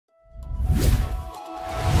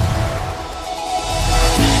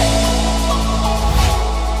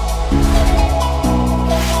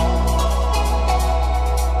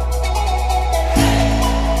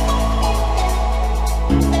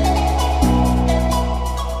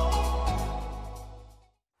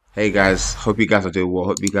Hey guys, hope you guys are doing well.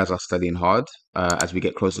 Hope you guys are studying hard as we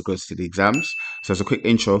get closer to the exams. So, as a quick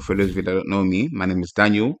intro for those of you that don't know me, my name is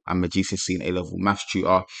Daniel. I'm a GCSE and A-level maths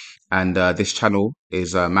tutor, and this channel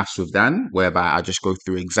is Maths with Dan, whereby I just go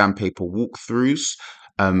through exam paper walkthroughs,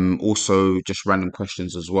 also just random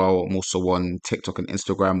questions as well. I'm also on TikTok and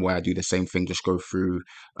Instagram where I do the same thing, just go through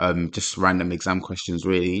just random exam questions,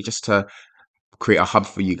 really, just to create a hub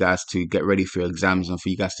for you guys to get ready for your exams and for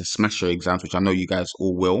you guys to smash your exams, which I know you guys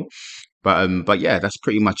all will. But yeah, that's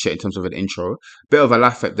pretty much it in terms of an intro. Bit of a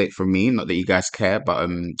life update from me, not that you guys care, but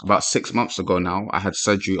about 6 months ago now, I had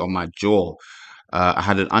surgery on my jaw. I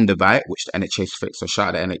had an underbite, which the NHS fixed. So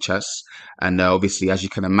shout out to NHS. And obviously, as you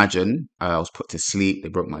can imagine, I was put to sleep. They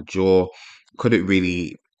broke my jaw. Couldn't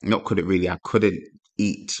really, not couldn't really. I couldn't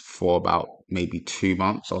eat for about maybe 2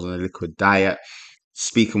 months. I was on a liquid diet.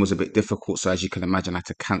 Speaking was a bit difficult, so as you can imagine, I had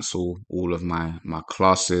to cancel all of my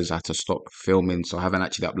classes. I had to stop filming, so I haven't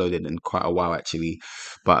actually uploaded in quite a while actually.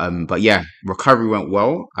 But yeah, recovery went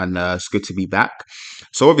well, and it's good to be back.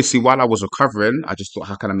 So obviously, while I was recovering, I just thought,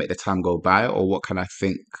 how can I make the time go by, or what can I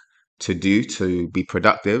think to do to be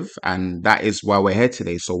productive? And that is why we're here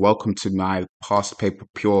today. So welcome to my past paper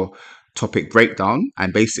pure topic breakdown.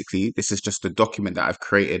 And basically, this is just a document that I've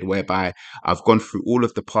created whereby I've gone through all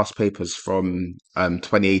of the past papers from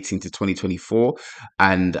 2018 to 2024,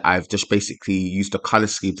 and I've just basically used a color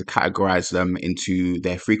scheme to categorize them into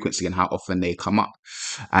their frequency and how often they come up.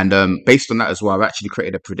 And based on that as well, I've actually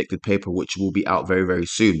created a predicted paper which will be out very, very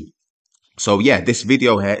soon. So yeah, this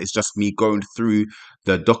video here is just me going through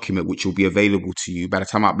the document which will be available to you. By the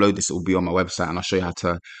time I upload this, it will be on my website and I'll show you how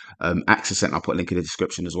to access it, and I'll put a link in the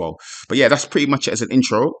description as well. But yeah, that's pretty much it as an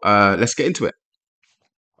intro. Let's get into it.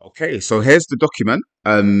 Okay, so here's the document.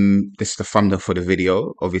 This is the thumbnail for the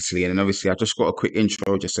video, obviously, and then obviously I just got a quick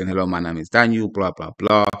intro, just saying hello, my name is Daniel, blah blah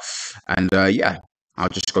blah, and yeah, I'll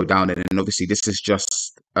just go down it, and obviously this is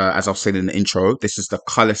just as I was saying in the intro, this is the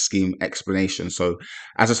color scheme explanation. So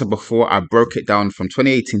as I said before, I broke it down from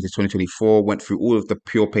 2018 to 2024, went through all of the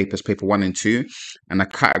pure papers, paper one and two, and I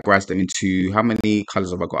categorized them into how many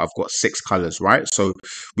colors have I got? I've got 6 colors, right? So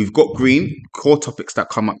we've got green, core topics that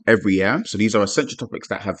come up every year. So these are essential topics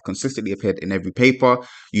that have consistently appeared in every paper.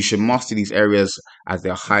 You should master these areas as they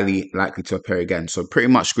are highly likely to appear again. So pretty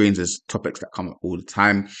much greens is topics that come up all the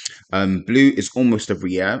time. Blue is almost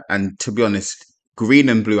every year. And to be honest, green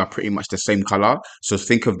and blue are pretty much the same color. So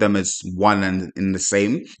think of them as one and in the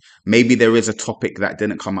same. Maybe there is a topic that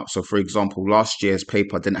didn't come up. So for example, last year's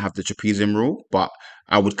paper didn't have the trapezium rule, but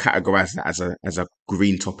I would categorize that as a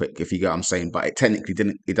green topic, if you get what I'm saying. But it technically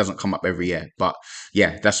didn't, it doesn't come up every year. But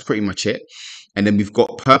yeah, that's pretty much it. And then we've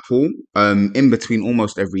got purple in between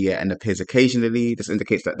almost every year and appears occasionally. This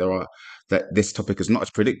indicates that this topic is not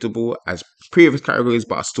as predictable as previous categories,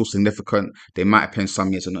 but are still significant. They might appear in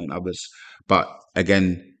some years and not in others. But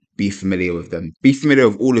again, be familiar with them. Be familiar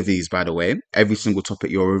with all of these, by the way. Every single topic,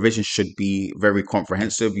 your revision should be very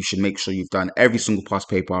comprehensive. You should make sure you've done every single past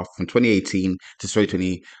paper from 2018 to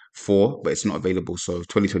 2024, but it's not available. So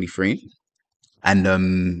 2023.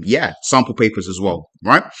 And yeah, sample papers as well,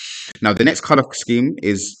 right? Now the next color scheme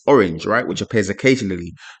is orange, right, which appears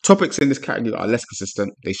occasionally. Topics in this category are less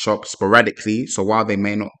consistent. They show up sporadically, so while they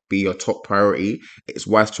may not be your top priority, it's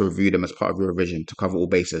wise to review them as part of your revision to cover all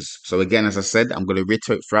bases. So again, as I said, I'm going to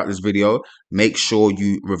reiterate throughout this video, make sure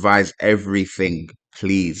you revise everything,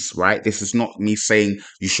 please, right? This is not me saying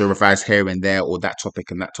you should revise here and there or that topic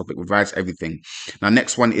and that topic. Revise everything. Now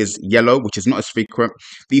next one is yellow, which is not as frequent.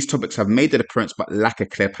 These topics have made an appearance but lack a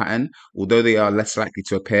clear pattern. Although they are less likely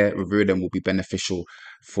to appear, review them will be beneficial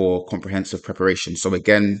for comprehensive preparation. So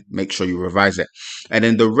again, make sure you revise it. And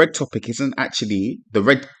then the red topic isn't actually, the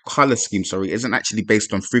red color scheme, sorry, isn't actually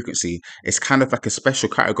based on frequency. It's kind of like a special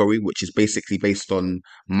category, which is basically based on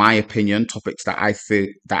my opinion, topics that I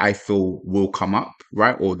feel will come up,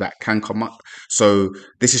 right? Or that can come up. So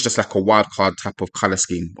this is just like a wild card type of color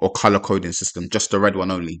scheme or color coding system, just the red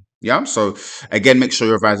one only. Yeah. So again, make sure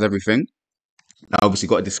you revise everything. Now, obviously,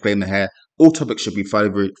 got a disclaimer here. All topics should be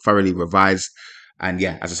thoroughly revised. And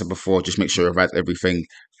yeah, as I said before, just make sure you revise everything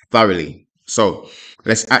thoroughly. So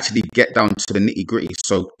let's actually get down to the nitty gritty.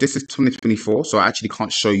 So this is 2024. So I actually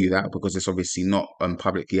can't show you that because it's obviously not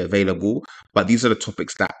publicly available. But these are the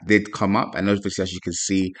topics that did come up. And obviously, as you can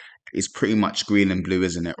see, it's pretty much green and blue,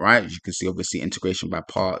 isn't it? Right? You can see obviously integration by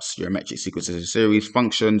parts, geometric sequences and series,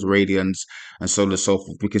 functions, radians, and so on and so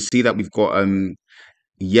forth. We can see that we've got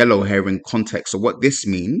yellow here in context. So what this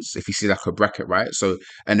means, if you see like a bracket, right? So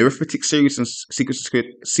an arithmetic series and sequence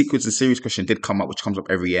and series question did come up, which comes up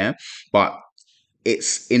every year, but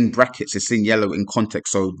it's in brackets, it's in yellow in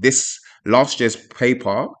context. So this last year's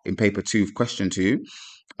paper, in paper two, question two,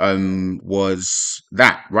 was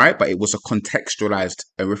that, right? But it was a contextualized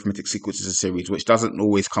arithmetic sequences series, which doesn't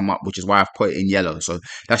always come up, which is why I've put it in yellow. So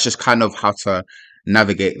that's just kind of how to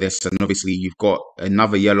navigate this. And obviously you've got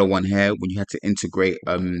another yellow one here when you had to integrate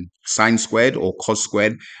sine squared or cos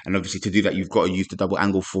squared. And obviously to do that, you've got to use the double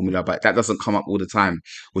angle formula, but that doesn't come up all the time,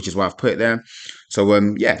 which is why I've put it there. So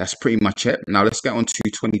yeah, that's pretty much it. Now let's get on to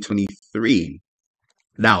 2023.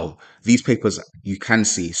 Now, these papers you can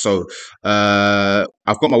see. So,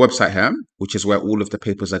 I've got my website here, which is where all of the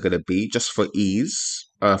papers are going to be, just for ease,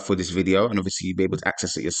 for this video. And obviously, you'll be able to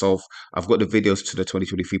access it yourself. I've got the videos to the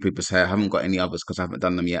 2023 papers here. I haven't got any others because I haven't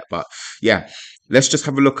done them yet. But yeah, let's just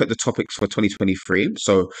have a look at the topics for 2023.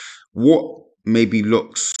 So, what maybe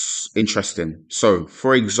looks interesting? So,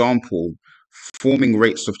 for example, forming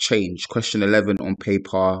rates of change, question 11 on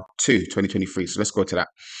paper 2, 2023. So, let's go to that.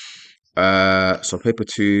 So paper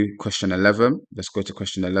 2, question 11. Let's go to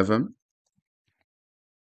question 11.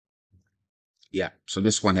 Yeah, so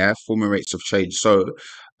this one here, forming rates of change. So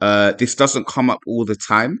this doesn't come up all the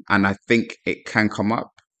time, and I think it can come up,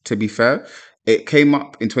 to be fair. It came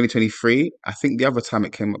up in 2023. I think the other time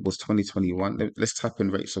it came up was 2021. Let's type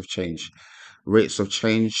in rates of change. Rates of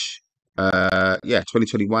change, yeah,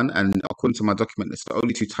 2021. And according to my document, it's the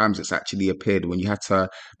only two times it's actually appeared when you had to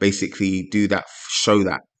basically do that, show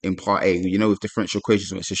that in part A, you know, with differential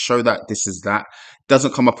equations, when it says show that this is that.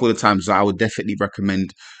 Doesn't come up all the time, so I would definitely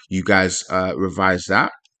recommend you guys revise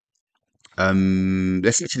that.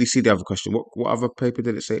 Let's actually see the other question. What other paper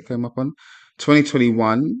did it say it came up on?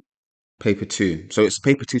 2021 paper 2. So it's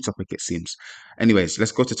paper 2 topic, it seems. Anyways,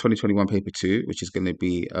 let's go to 2021 paper 2, which is going to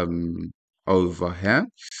be over here.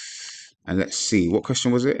 And let's see, what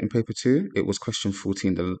question was it in paper 2? It was question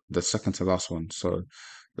 14, the second to last one. So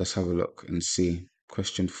let's have a look and see.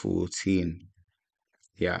 Question 14.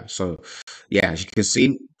 Yeah, so yeah, as you can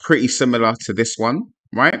see, pretty similar to this one,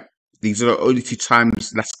 right? These are the only two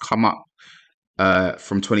times that's come up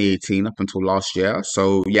from 2018 up until last year.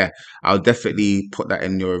 So yeah, I'll definitely put that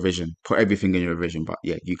in your revision. Put everything in your revision. But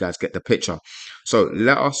yeah, you guys get the picture. So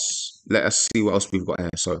let us see what else we've got here.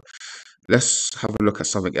 So let's have a look at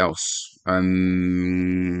something else.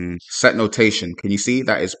 Set notation. Can you see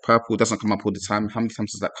that is purple? Doesn't come up all the time. How many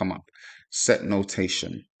times does that come up? Set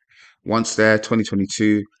notation. Once there,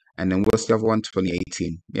 2022. And then what's the other one?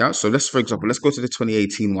 2018. Yeah. So let's, for example, let's go to the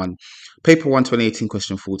 2018 one. Paper 1, 2018,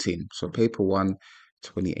 question 14. So paper 1,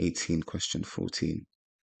 2018, question 14.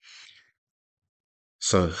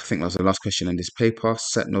 So I think that was the last question in this paper.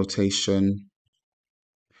 Set notation.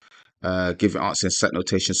 Give an answer in set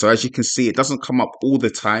notation. So as you can see, it doesn't come up all the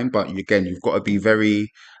time, but again, you've got to be very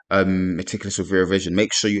meticulous with your revision.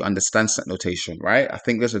 Make sure you understand set notation, right? I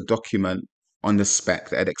think there's a document on the spec,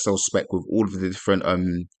 the Edexcel spec, with all of the different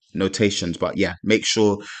notations. But yeah, make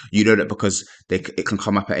sure you know that because it can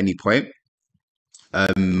come up at any point.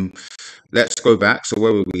 Let's go back. So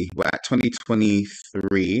where were we? We're at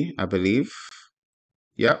 2023, I believe.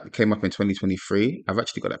 Yeah, it came up in 2023. I've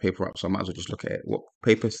actually got that paper up, so I might as well just look at it. What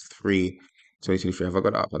paper 3, 2023? Have I got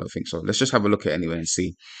it up? I don't think so. Let's just have a look at it anyway and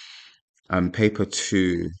see. Paper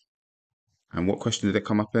 2. And what question did it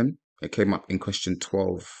come up in? It came up in question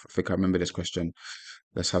 12. I think I remember this question.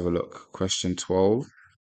 Let's have a look. Question 12.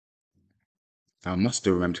 I must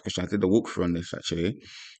have remembered the question. I did the walkthrough on this actually.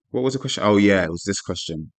 What was the question? Oh yeah, it was this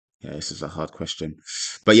question. Yeah, this is a hard question.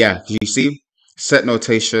 But yeah, you see, set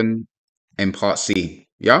notation in part C.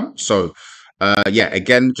 Yeah. So yeah,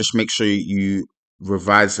 again, just make sure you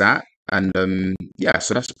revise that. And yeah,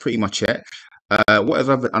 so that's pretty much it. What is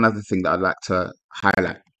another thing that I'd like to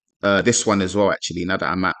highlight? This one as well, actually, now that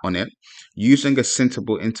I'm on it, using a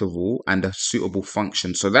suitable interval and a suitable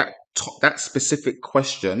function. So that specific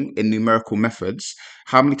question in numerical methods,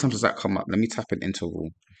 how many times does that come up? Let me type in interval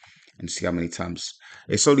and see how many times.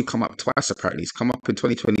 It's only come up twice, apparently. It's come up in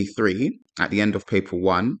 2023 at the end of paper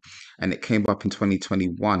 1, and it came up in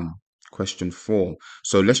 2021, question 4.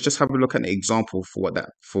 So let's just have a look at an example for what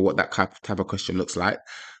that type of question looks like.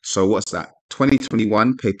 So what's that?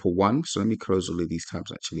 2021 paper 1. So let me close all of these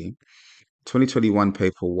tabs actually. 2021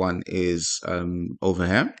 paper 1 is over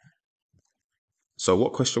here. So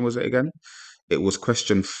what question was it again? It was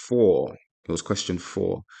question 4. It was question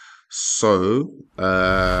 4. So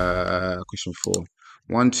question 4.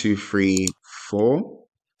 1, 2, 3, 4.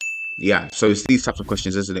 Yeah, so it's these types of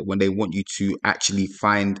questions, isn't it? When they want you to actually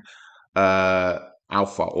find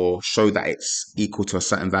alpha or show that it's equal to a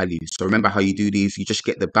certain value. So remember how you do these, you just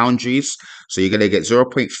get the boundaries. So you're going to get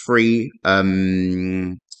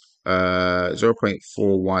 0.3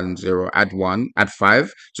 0.410, add 1, add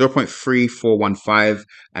 5, 0.3415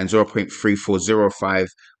 and 0.3405.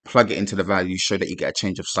 Plug it into the value, show that you get a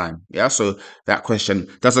change of sign. Yeah, so that question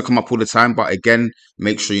doesn't come up all the time, but again,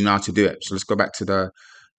 make sure you know how to do it. So let's go back to the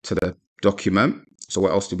document. So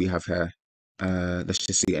what else do we have here? Let's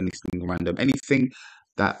just see anything random. Anything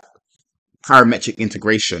that parametric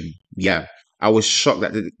integration. Yeah, I was shocked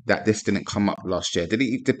that this didn't come up last year.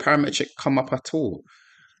 Did parametric come up at all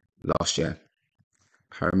last year?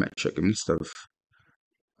 Parametric, it must have.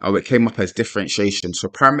 Oh, it came up as differentiation. So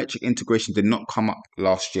parametric integration did not come up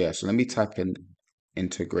last year. So let me type in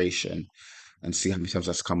integration and see how many times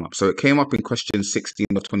that's come up. So it came up in question 16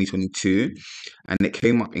 of 2022, and it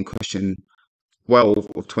came up in question 12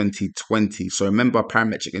 of 2020. So remember,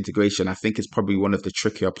 parametric integration, I think, is probably one of the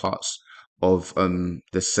trickier parts of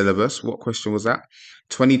the syllabus. What question was that?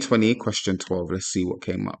 2020, question 12. Let's see what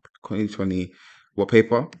came up. 2020, what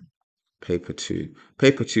paper? Paper 2.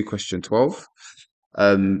 Paper 2, question 12.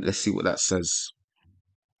 Let's see what that says.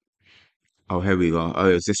 Oh, here we go. Oh,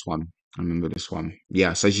 it was this one. I remember this one.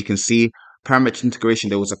 Yeah, so as you can see, parametric integration,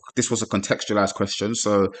 this was a contextualized question.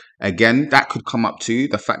 So again, that could come up too.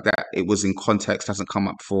 The fact that it was in context hasn't come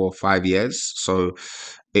up for 5 years. So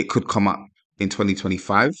it could come up in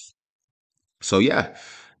 2025. So yeah,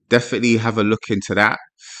 definitely have a look into that.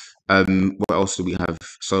 What else do we have?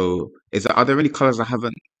 So are there any colors I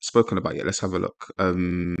haven't spoken about yet? Let's have a look.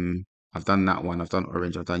 I've done that one. I've done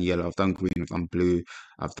orange. I've done yellow. I've done green. I've done blue.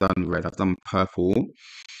 I've done red. I've done purple.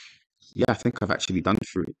 Yeah, I think I've actually gone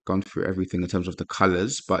through everything in terms of the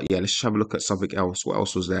colors. But yeah, let's just have a look at something else. What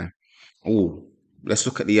else was there? Oh, let's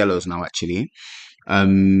look at the yellows now, actually.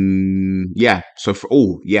 Yeah. So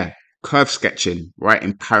curve sketching, right,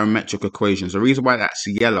 in parametric equations. The reason why that's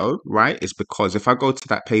yellow, right, is because if I go to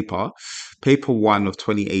that paper 1 of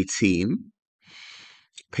 2018,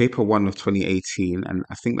 and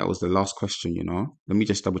I think that was the last question, Let me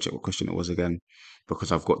just double check what question it was again,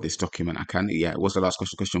 because I've got this document. Yeah, it was the last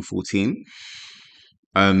question, question 14.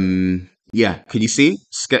 Yeah, can you see?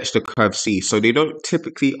 Sketch the curve C. So they don't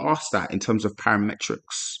typically ask that in terms of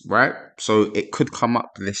parametrics, right? So it could come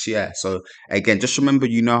up this year. So again, just remember,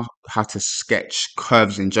 you know how to sketch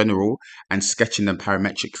curves in general and sketching them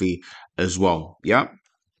parametrically as well. Yeah.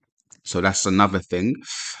 So that's another thing.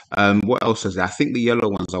 What else is there? I think the yellow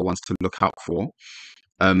ones are ones to look out for.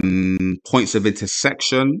 Points of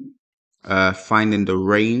intersection, finding the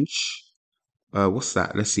range. What's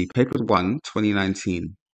that? Let's see. Paper 1,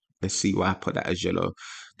 2019. Let's see why I put that as yellow.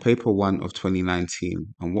 Paper 1 of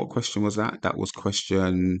 2019. And what question was that? That was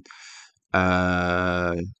question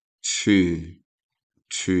uh 2.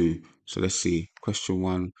 2. So let's see. Question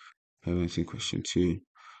 1, question 2.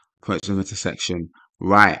 Points of intersection.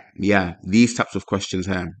 Right. Yeah. These types of questions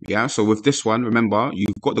here. Yeah. So with this one, remember,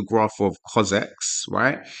 you've got the graph of cos x,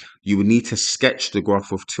 right? You would need to sketch the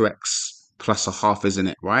graph of 2x plus a half, isn't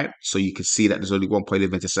it? Right. So you can see that there's only one point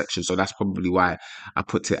of intersection. So that's probably why I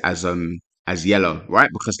put it as yellow, right?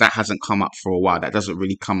 Because that hasn't come up for a while. That doesn't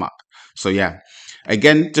really come up. So yeah.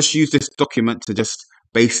 Again, just use this document to just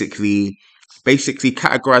basically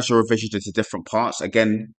categorize your revisions into different parts.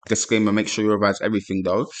 Again, disclaimer, make sure you revise everything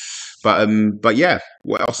though. But yeah,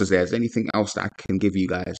 what else is there? Is there anything else that I can give you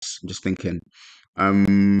guys? I'm just thinking.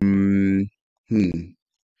 Um,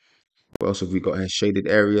 what else have we got here? Shaded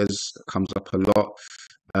areas comes up a lot.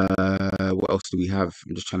 What else do we have?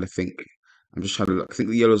 I'm just trying to think. I'm just trying to look. I think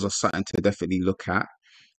the yellows are something to definitely look at.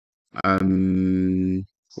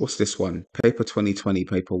 What's this one? Paper 2020,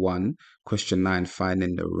 paper 1, question 9,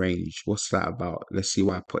 finding the range. What's that about? Let's see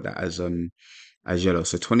why I put that as yellow.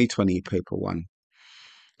 So 2020, paper 1.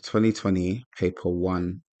 2020, paper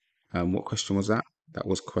 1. What question was that? That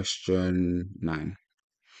was question 9.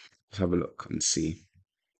 Let's have a look and see.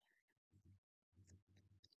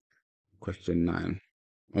 Question 9.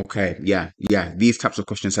 Okay, yeah. These types of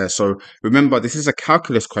questions here. So remember, this is a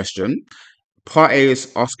calculus question. Part A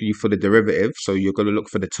is asking you for the derivative, so you're going to look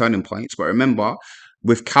for the turning points. But remember,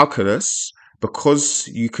 with calculus, because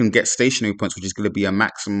you can get stationary points, which is going to be a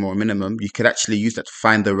maximum or a minimum, you could actually use that to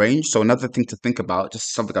find the range. So another thing to think about,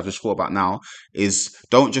 just something I've just thought about now, is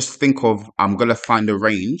don't just think of, I'm going to find a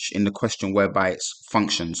range in the question whereby it's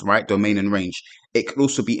functions, right? Domain and range. It could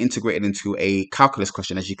also be integrated into a calculus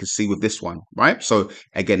question, as you can see with this one, right? So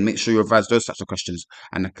again, make sure you revise those types of questions.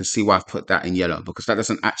 And I can see why I've put that in yellow, because that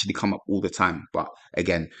doesn't actually come up all the time. But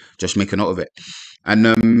again, just make a note of it.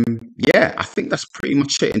 And yeah, I think that's pretty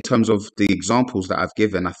much it in terms of the examples that I've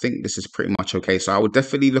given. I think this is pretty much okay. So I would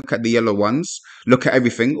definitely look at the yellow ones, look at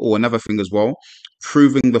everything, or another thing as well,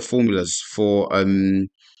 proving the formulas for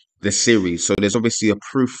the series. So there's obviously a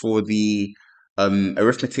proof for the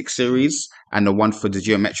arithmetic series and the one for the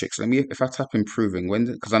geometrics. Let me, if I type in proving, when,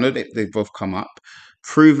 because I know that they both come up.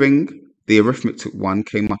 Proving, the arithmetic one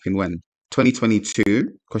came up in when? 2022,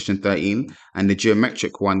 question 13, and the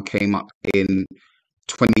geometric one came up in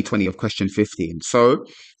 2020 of question 15. So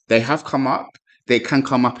they have come up, they can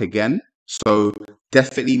come up again. So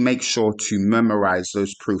definitely make sure to memorize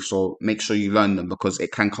those proofs or make sure you learn them because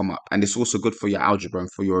it can come up. And it's also good for your algebra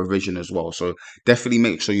and for your revision as well. So definitely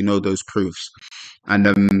make sure you know those proofs. And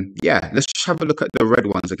yeah, let's just have a look at the red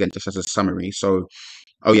ones again, just as a summary. So,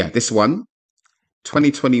 oh yeah, this one,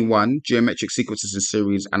 2021 geometric sequences and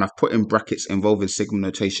series, and I've put in brackets involving sigma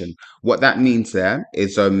notation. What that means there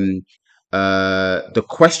is the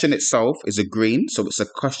question itself is a green, so it's a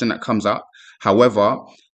question that comes up. However,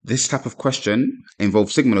 this type of question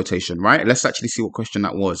involves sigma notation, right? Let's actually see what question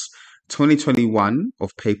that was. 2021 of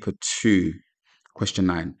paper 2, question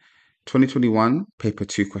 9. 2021 paper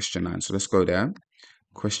 2, question 9. So let's go there.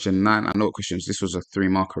 Question 9. I know what questions. This was a 3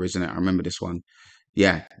 marker, isn't it? I remember this one.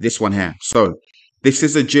 Yeah, this one here. So this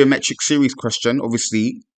is a geometric series question.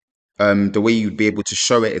 Obviously, the way you'd be able to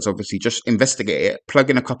show it is obviously just investigate it, plug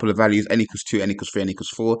in a couple of values, n equals 2, n equals 3, n equals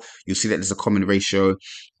 4. You'll see that there's a common ratio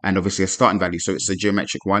and obviously a starting value. So it's a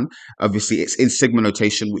geometric one. Obviously, it's in sigma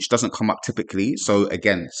notation, which doesn't come up typically. So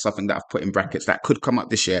again, something that I've put in brackets that could come up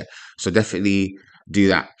this year. So definitely do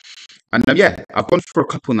that. And yeah, I've gone for a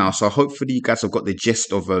couple now. So hopefully you guys have got the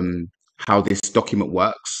gist of how this document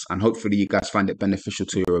works. And hopefully you guys find it beneficial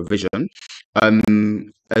to your revision.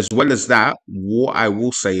 As well as that, what I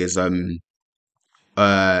will say is I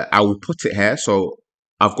will put it here. So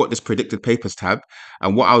I've got this predicted papers tab,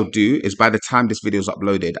 and what I'll do is by the time this video is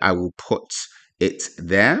uploaded, I will put it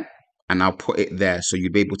there and I'll put it there. So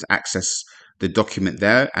you'll be able to access the document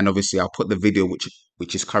there. And obviously I'll put the video,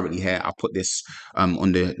 which is currently here. I'll put this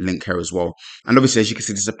on the link here as well. And obviously, as you can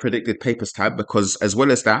see, there's a predicted papers tab because as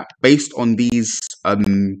well as that, based on this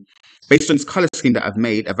color scheme that I've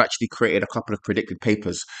made, I've actually created a couple of predicted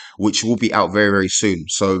papers, which will be out very, very soon.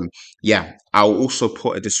 So yeah, I'll also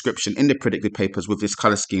put a description in the predicted papers with this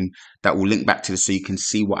color scheme that will link back to this so you can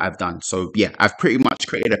see what I've done. So yeah, I've pretty much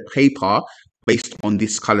created a paper based on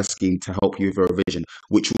this color scheme to help you with your revision,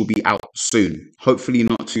 which will be out soon, hopefully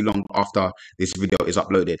not too long after this video is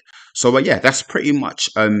uploaded. So yeah, that's pretty much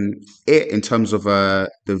it in terms of the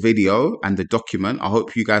video and the document. I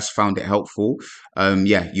hope you guys found it helpful.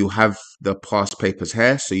 Yeah, you have the past papers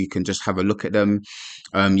here so you can just have a look at them.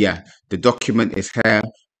 Yeah, the document is here.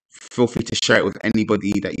 Feel free to share it with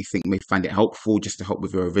anybody that you think may find it helpful, just to help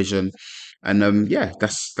with your revision. And yeah,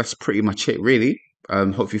 that's pretty much it really.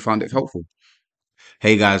 Hope you found it helpful.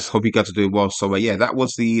 Hey guys, hope you guys are doing well. So yeah, that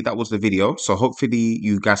was the video. So hopefully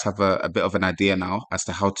you guys have a bit of an idea now as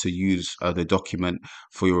to how to use the document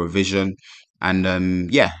for your revision.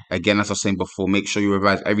 And yeah, again, as I was saying before, make sure you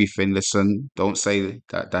revise everything. Listen, don't say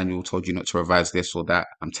that Daniel told you not to revise this or that.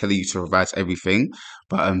 I'm telling you to revise everything.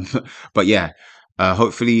 But but yeah.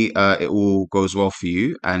 Hopefully it all goes well for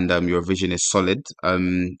you and your revision is solid.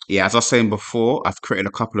 Yeah, as I was saying before, I've created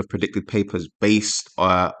a couple of predicted papers based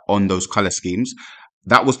on those color schemes.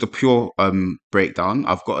 That was the pure breakdown.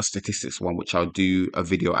 I've got a statistics one which I'll do a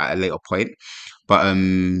video at a later point.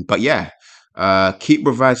 But yeah, keep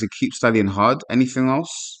revising, keep studying hard. Anything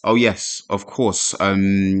else? Oh yes, of course.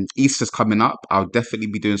 Easter's coming up. I'll definitely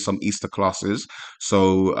be doing some Easter classes.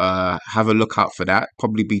 So have a look out for that.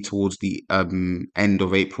 Probably be towards the end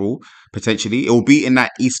of April, potentially. It will be in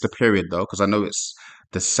that Easter period though, because I know it's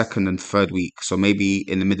the 2nd and 3rd week. So maybe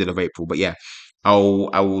in the middle of April. But yeah, I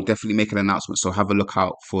will definitely make an announcement, so have a look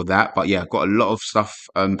out for that. But yeah, got a lot of stuff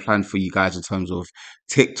planned for you guys in terms of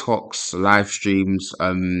TikToks, live streams,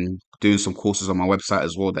 doing some courses on my website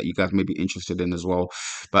as well that you guys may be interested in as well.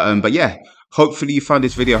 But yeah, hopefully you found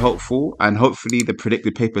this video helpful and hopefully the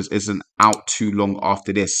predicted papers isn't out too long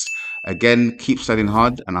after this. Again, keep studying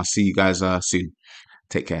hard and I'll see you guys soon.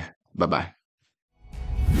 Take care. Bye bye.